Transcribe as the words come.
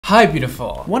Hi,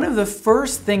 beautiful. One of the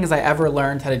first things I ever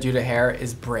learned how to do to hair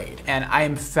is braid. And I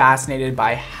am fascinated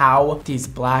by how these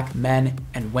black men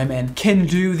and women can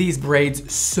do these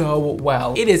braids so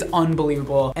well. It is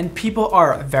unbelievable. And people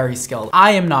are very skilled.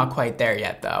 I am not quite there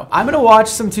yet though. I'm gonna watch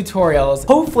some tutorials.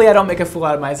 Hopefully I don't make a fool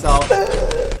out of myself.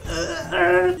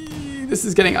 This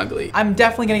is getting ugly. I'm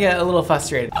definitely gonna get a little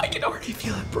frustrated. I can already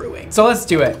feel it brewing. So let's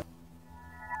do it.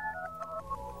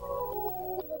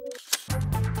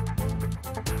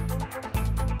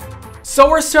 So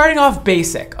we're starting off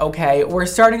basic, okay? We're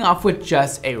starting off with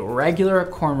just a regular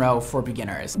cornrow for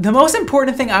beginners. The most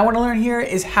important thing I wanna learn here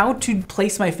is how to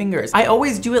place my fingers. I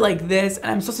always do it like this, and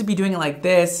I'm supposed to be doing it like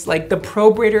this, like the pro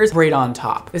braiders braid on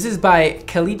top. This is by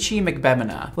Kalichi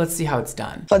McBemina. Let's see how it's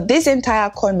done. For this entire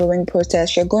cornrowing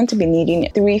process, you're going to be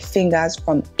needing 3 fingers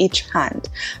from each hand.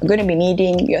 You're going to be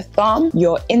needing your thumb,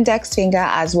 your index finger,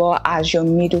 as well as your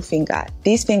middle finger.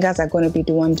 These fingers are going to be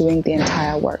the one doing the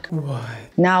entire work. What?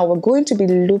 Now we're going to be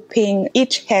looping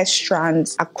each hair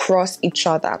strands across each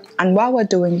other. And while we're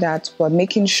doing that, we're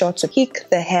making sure to kick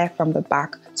the hair from the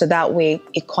back. So that way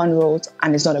it cornrows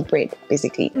and it's not a braid,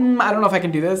 basically. I don't know if I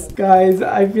can do this. Guys,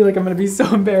 I feel like I'm gonna be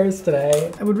so embarrassed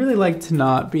today. I would really like to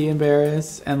not be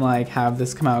embarrassed and like have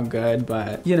this come out good,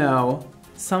 but you know,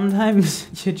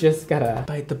 sometimes you just gotta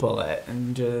bite the bullet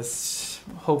and just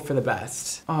hope for the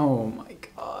best. Oh my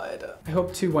God. I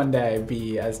hope to one day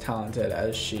be as talented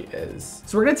as she is.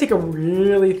 So we're gonna take a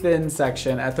really thin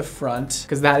section at the front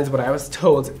because that is what I was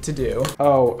told to do.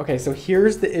 Oh, okay, so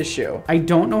here's the issue. I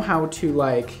don't know how to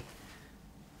like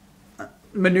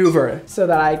maneuver so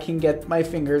that I can get my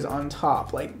fingers on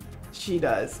top like she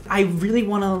does. I really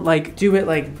wanna like do it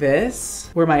like this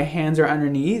where my hands are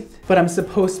underneath, but I'm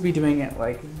supposed to be doing it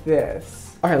like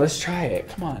this. All right, let's try it.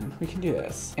 Come on, we can do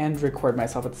this. And record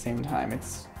myself at the same time.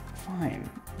 It's fine,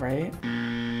 right?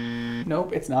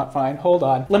 Nope, it's not fine. Hold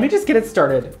on. Let me just get it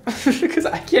started because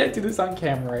I can't do this on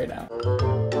camera right now.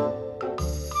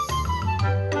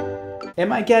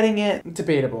 Am I getting it?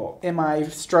 Debatable. Am I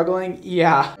struggling?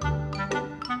 Yeah.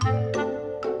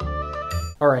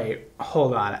 All right,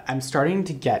 hold on. I'm starting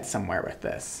to get somewhere with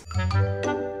this.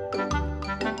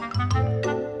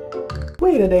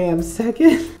 Wait a damn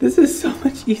second. This is so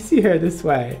much easier this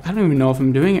way. I don't even know if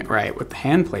I'm doing it right with the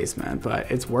hand placement, but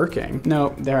it's working.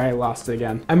 No, there, I lost it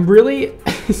again. I'm really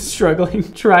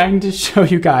struggling trying to show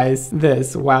you guys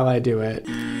this while I do it.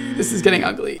 This is getting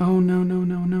ugly. Oh no, no,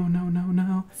 no, no, no, no,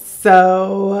 no.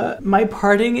 So my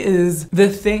parting is the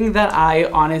thing that I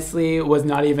honestly was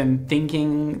not even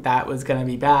thinking that was gonna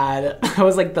be bad. That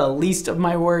was like the least of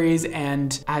my worries,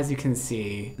 and as you can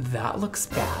see, that looks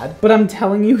bad. But I'm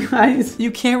telling you guys,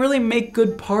 you can't really make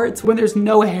good parts when there's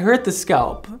no hair at the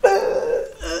scalp.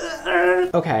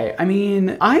 Okay, I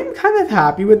mean, I'm kind of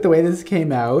happy with the way this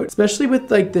came out, especially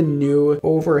with like the new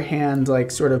overhand,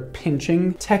 like sort of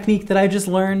pinching technique that I just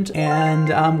learned,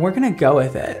 and we're gonna go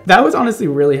with it. That was honestly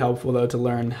really helpful though to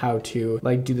learn how to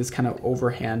like do this kind of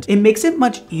overhand. It makes it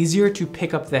much easier to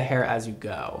pick up the hair as you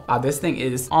go. This thing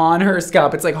is on her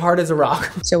scalp. It's like hard as a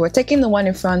rock. So we're taking the one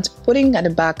in front, putting it at the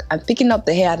back and picking up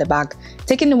the hair at the back,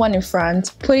 taking the one in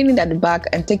front, putting it at the back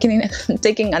and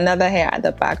taking another hair at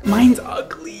the back. Mine's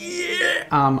ugly.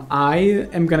 I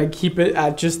am gonna keep it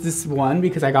at just this one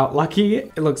because I got lucky.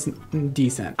 It looks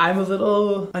decent. I'm a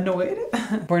little annoyed.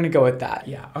 We're gonna go with that.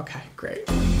 Yeah, okay, great.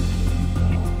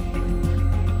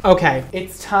 Okay,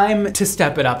 it's time to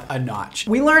step it up a notch.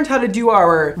 We learned how to do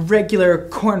our regular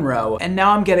cornrow, and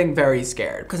now I'm getting very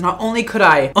scared because not only could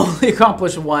I only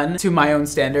accomplish one to my own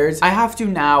standards, I have to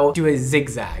now do a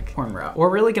zigzag cornrow.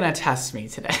 We're really gonna test me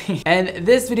today. And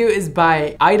this video is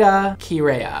by Ida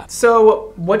Kirea.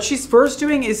 So what she's first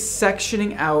doing is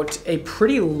sectioning out a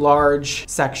pretty large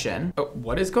section. Oh,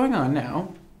 what is going on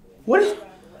now? What is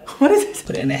this?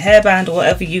 Put it in a hairband or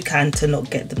whatever you can to not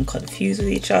get them confused with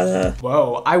each other.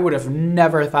 Whoa, I would have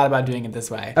never thought about doing it this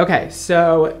way. Okay,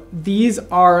 so these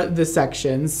are the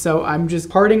sections. So I'm just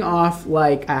parting off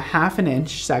like a ½ an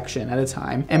inch section at a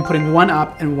time and putting one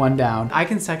up and one down. I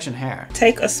can section hair.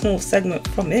 Take a small segment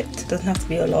from it. Doesn't have to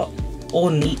be a lot. Or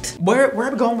neat. Where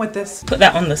am I going with this? Put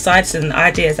that on the side. So the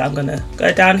idea is I'm gonna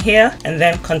go down here and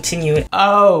then continue it.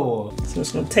 Oh. So I'm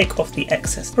just gonna take off the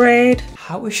excess braid.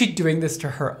 How is she doing this to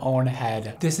her own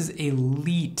head? This is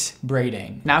elite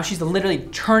braiding. Now she's literally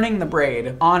turning the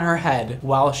braid on her head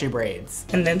while she braids.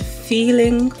 And then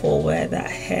feeling for where that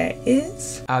hair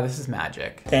is. Oh, this is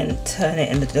magic. Then turn it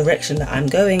in the direction that I'm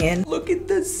going in. Look at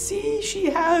the C she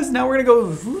has. Now we're gonna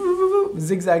go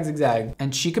zigzag, zigzag.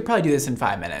 And she could probably do this in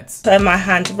 5 minutes. Turn my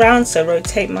hand around, so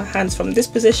rotate my hands from this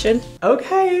position.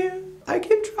 Okay, I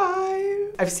can try.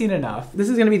 I've seen enough. This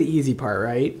is gonna be the easy part,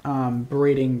 right?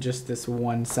 Braiding just this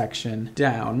one section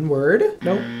downward.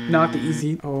 Nope, not the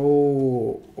easy.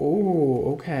 Oh,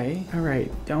 okay. All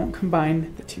right, don't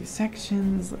combine the two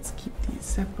sections. Let's keep these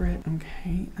separate.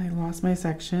 Okay, I lost my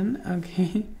section.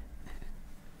 Okay.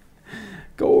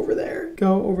 Go over there.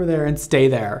 Go over there and stay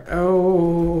there.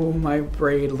 Oh, my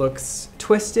braid looks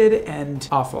twisted and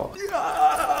awful.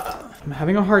 I'm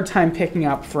having a hard time picking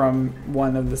up from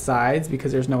one of the sides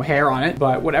because there's no hair on it,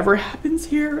 but whatever happens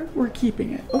here, we're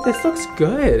keeping it. Oh, this looks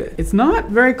good. It's not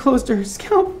very close to her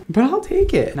scalp, but I'll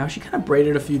take it. Now she kind of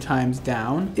braided a few times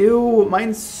down. Ew,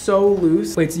 mine's so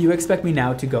loose. Wait, so you expect me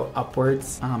now to go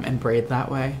upwards and braid that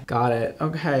way? Got it,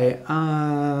 okay.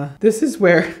 This is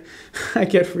where I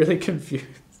get really confused.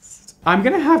 I'm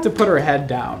gonna have to put her head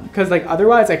down because like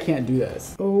otherwise I can't do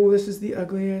this. Oh, this is the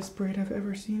ugliest braid I've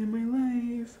ever seen in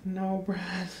my life. No,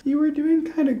 Brad, you were doing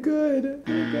kind of good.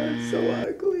 Oh my God, so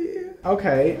ugly.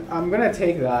 Okay, I'm gonna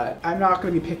take that. I'm not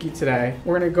gonna be picky today.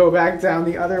 We're gonna go back down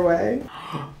the other way.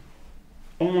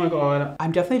 Oh my God.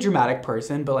 I'm definitely a dramatic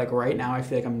person, but like right now I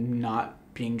feel like I'm not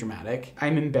being dramatic.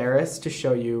 I'm embarrassed to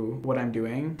show you what I'm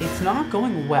doing. It's not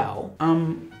going well.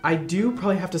 I do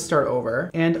probably have to start over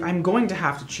and I'm going to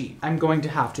have to cheat. I'm going to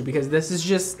have to because this is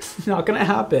just not gonna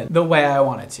happen the way I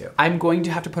want it to. I'm going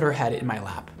to have to put her head in my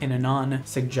lap in a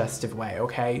non-suggestive way,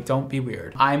 okay? Don't be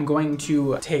weird. I'm going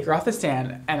to take her off the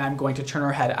stand and I'm going to turn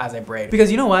her head as I braid because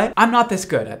you know what? I'm not this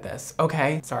good at this,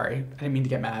 okay? Sorry, I didn't mean to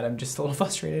get mad. I'm just a little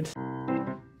frustrated.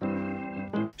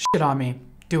 Shit on me.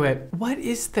 Do it. What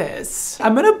is this?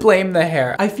 I'm gonna blame the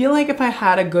hair. I feel like if I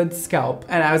had a good scalp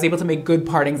and I was able to make good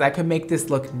partings, I could make this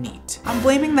look neat. I'm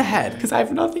blaming the head because I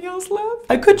have nothing else left.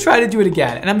 I could try to do it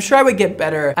again and I'm sure I would get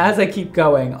better as I keep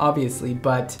going, obviously,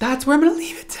 but that's where I'm gonna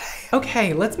leave it today.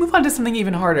 Okay, let's move on to something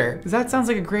even harder because that sounds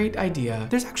like a great idea.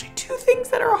 There's actually two things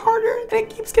that are harder and it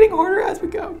keeps getting harder as we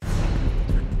go.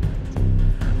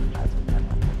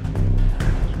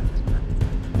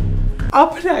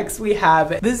 Up next, we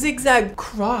have the zigzag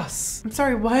cross. I'm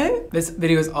sorry, what? This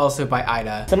video is also by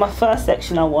Ida. So my first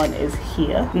section I want is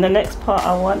here, and the next part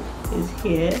I want is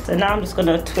here. So now I'm just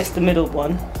gonna twist the middle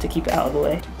one to keep it out of the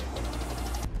way.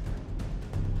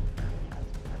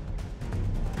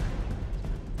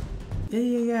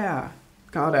 Yeah.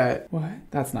 Got it. What?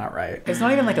 That's not right. It's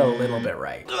not even like a little bit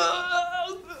right.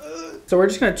 So we're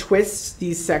just gonna twist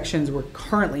these sections we're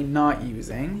currently not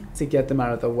using to get them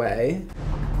out of the way.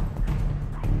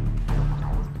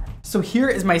 So here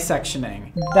is my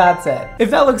sectioning. That's it. If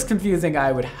that looks confusing,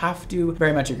 I would have to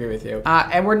very much agree with you.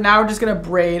 And we're now just gonna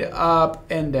braid up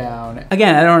and down.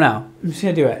 Again, I don't know. I'm just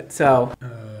gonna do it, so.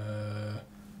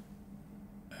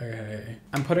 Okay.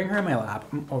 I'm putting her in my lap.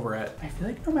 I'm over it. I feel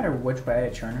like no matter which way I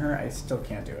turn her, I still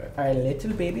can't do it. All right,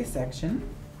 little baby section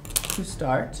to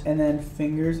start. And then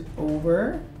fingers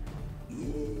over.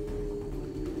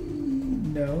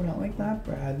 No, not like that,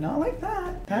 Brad. Not like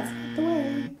that. That's not the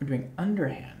way. We're doing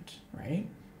underhand, right?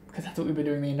 Because that's what we've been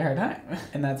doing the entire time.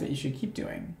 And that's what you should keep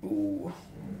doing. Ooh.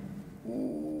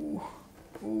 Ooh.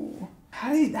 Ooh.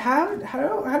 How do you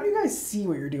guys see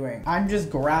what you're doing? I'm just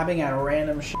grabbing at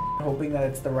random shit, hoping that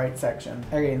it's the right section.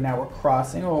 Okay, now we're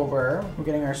crossing over. We're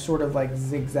getting our sort of like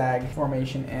zigzag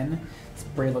formation in. This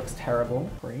braid looks terrible.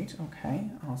 Great, okay,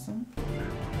 awesome.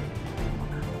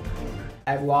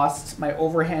 I've lost my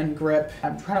overhand grip.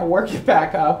 I'm trying to work it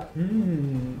back up.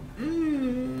 No.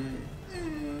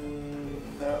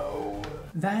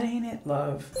 That ain't it,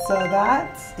 love. So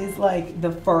that is like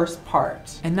the first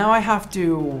part. And now I have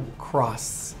to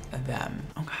cross them.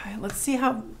 Okay, let's see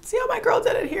how my girl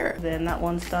did it here. Then that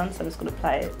one's done, so I'm just gonna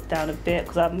play it down a bit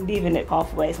because I'm leaving it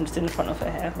halfway, so I'm just in the front of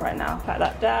her hair right now. Pat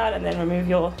that down and then remove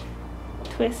your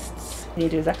twists. And you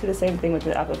do exactly the same thing with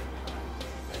the other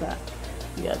that.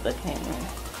 The other came in.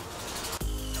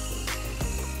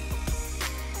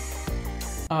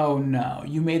 Oh no,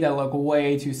 you made that look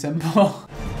way too simple.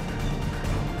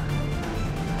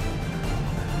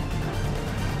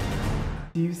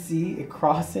 Do you see it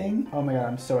crossing? Oh my God,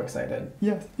 I'm so excited.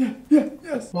 Yes.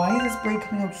 Why is this braid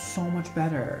coming out so much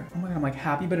better? Oh my God, I'm like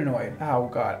happy but annoyed. Oh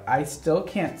God, I still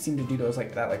can't seem to do those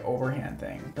like that like overhand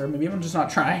thing. Or maybe I'm just not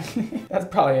trying. That's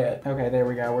probably it. Okay, there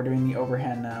we go. We're doing the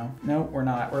overhand now. Nope, we're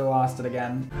not. We're lost it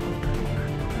again.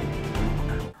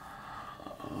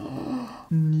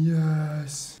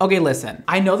 Yes. Okay, listen.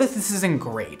 I know that this isn't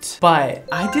great, but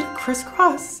I did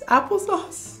crisscross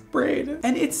applesauce. braid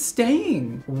and it's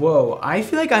staying. Whoa, I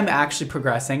feel like I'm actually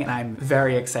progressing and I'm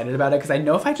very excited about it because I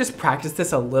know if I just practice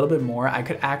this a little bit more, I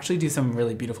could actually do some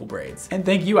really beautiful braids. And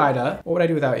thank you, Ida. What would I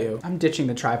do without you? I'm ditching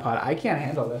the tripod. I can't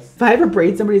handle this. If I ever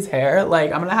braid somebody's hair,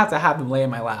 like I'm gonna have them lay in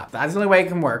my lap. That's the only way it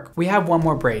can work. We have one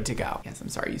more braid to go. Yes, I'm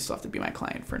sorry, you still have to be my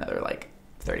client for another like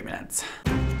 30 minutes.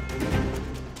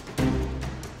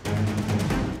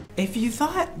 If you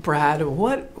thought, Brad,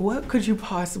 what could you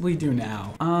possibly do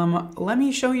now? Let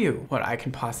me show you what I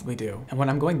can possibly do and what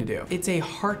I'm going to do. It's a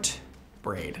heart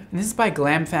braid. And this is by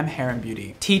Glam Femme Hair and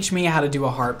Beauty. Teach me how to do a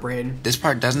heart braid. This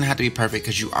part doesn't have to be perfect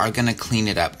because you are gonna clean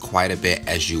it up quite a bit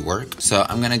as you work. So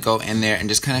I'm gonna go in there and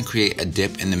just kind of create a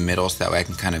dip in the middle so that way I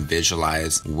can kind of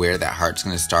visualize where that heart's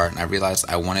gonna start. And I realized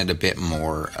I wanted a bit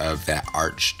more of that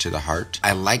arch to the heart.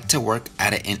 I like to work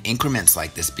at it in increments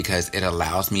like this because it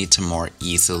allows me to more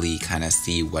easily kind of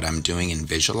see what I'm doing and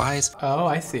visualize. Oh,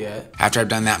 I see it. After I've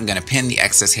done that, I'm gonna pin the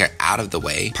excess hair out of the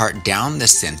way, part down the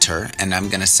center, and I'm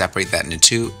gonna separate that into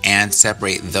two and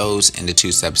separate those into two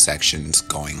subsections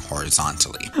going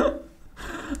horizontally.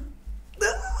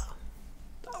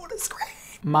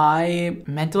 My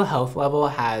mental health level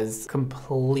has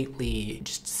completely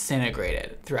just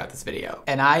disintegrated throughout this video.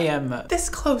 And I am this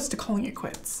close to calling it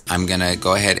quits. I'm gonna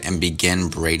go ahead and begin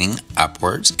braiding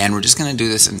upwards. And we're just gonna do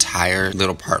this entire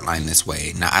little part line this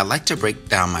way. Now I like to break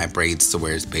down my braids to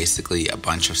where it's basically a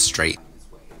bunch of straight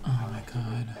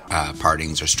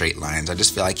partings or straight lines. I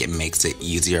just feel like it makes it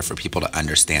easier for people to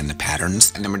understand the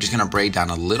patterns. And then we're just gonna braid down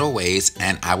a little ways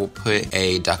and I will put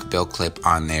a duckbill clip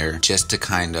on there just to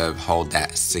kind of hold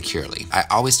that securely. I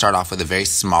always start off with a very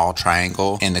small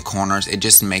triangle in the corners. It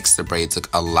just makes the braids look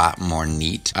a lot more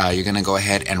neat. You're gonna go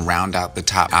ahead and round out the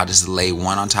top. I'll just lay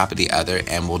one on top of the other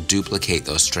and we'll duplicate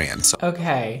those strands. So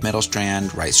okay. Middle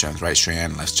strand, right strand,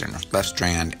 left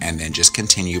strand, and then just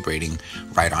continue braiding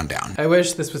right on down. I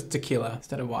wish this was tequila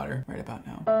instead of water right about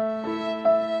now.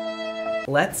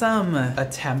 Let's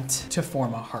attempt to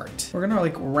form a heart. We're gonna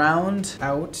like round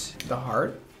out the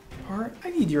heart part.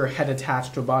 I need your head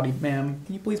attached to a body, ma'am.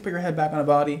 Can you please put your head back on a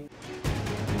body?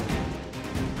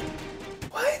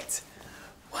 What?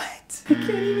 What? I can't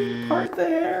even part the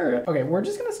hair. Okay, we're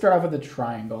just gonna start off with a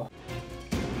triangle.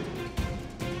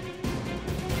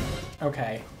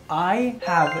 Okay. I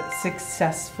have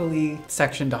successfully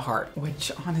sectioned a heart,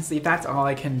 which honestly, if that's all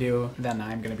I can do, then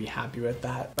I'm gonna be happy with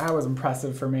that. That was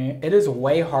impressive for me. It is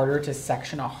way harder to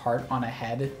section a heart on a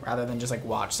head rather than just like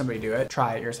watch somebody do it.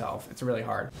 Try it yourself, it's really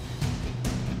hard.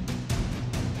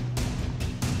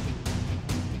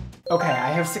 Okay,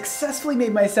 I have successfully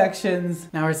made my sections.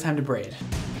 Now it's time to braid.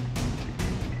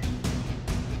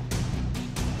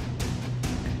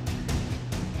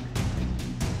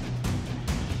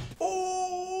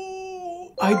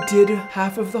 I did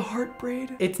half of the heart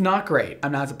braid. It's not great.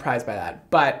 I'm not surprised by that,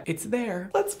 but it's there.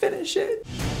 Let's finish it.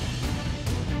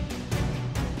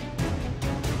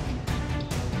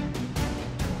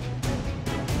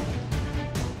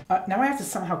 Now I have to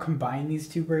somehow combine these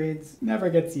two braids. Never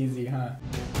gets easy, huh?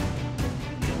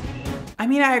 I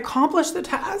mean, I accomplished the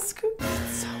task.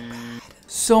 It's so bad.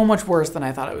 So much worse than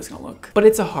I thought it was gonna look. But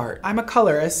it's a heart. I'm a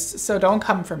colorist, so don't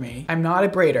come for me. I'm not a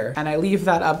braider, and I leave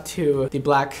that up to the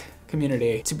Black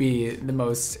community to be the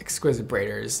most exquisite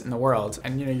braiders in the world.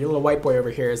 And you know, your little white boy over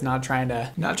here is not trying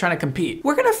to compete.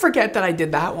 We're gonna forget that I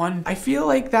did that one. I feel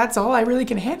like that's all I really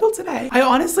can handle today. I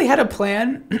honestly had a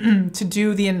plan to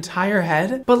do the entire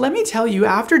head, but let me tell you,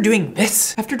 after doing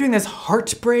this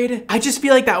heart braid, I just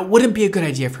feel like that wouldn't be a good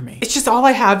idea for me. It's just all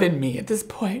I have in me at this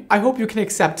point. I hope you can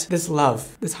accept this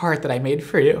love, this heart that I made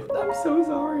for you. I'm so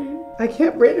sorry. I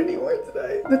can't braid anymore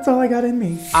today. That's all I got in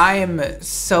me. I am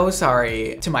so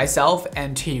sorry to myself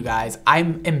and to you guys.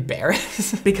 I'm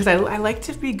embarrassed because I like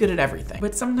to be good at everything,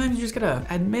 but sometimes you just gotta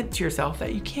admit to yourself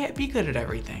that you can't be good at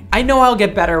everything. I know I'll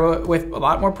get better with a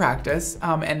lot more practice,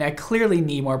 and I clearly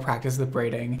need more practice with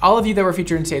braiding. All of you that were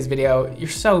featured in today's video, you're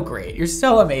so great. You're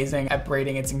so amazing at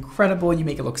braiding. It's incredible. You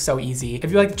make it look so easy. If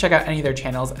you'd like to check out any of their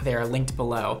channels, they are linked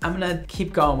below. I'm gonna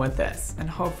keep going with this, and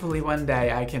hopefully one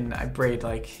day I braid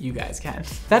like you guys can.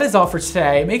 That is all for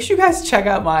today. Make sure you guys check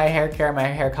out my hair care, my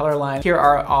hair color line. Here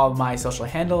are all my social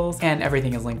handles and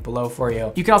everything is linked below for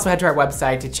you. You can also head to our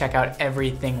website to check out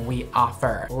everything we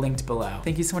offer, linked below.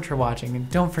 Thank you so much for watching, and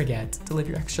don't forget to live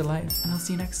your extra life, and I'll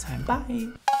see you next time.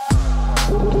 Bye.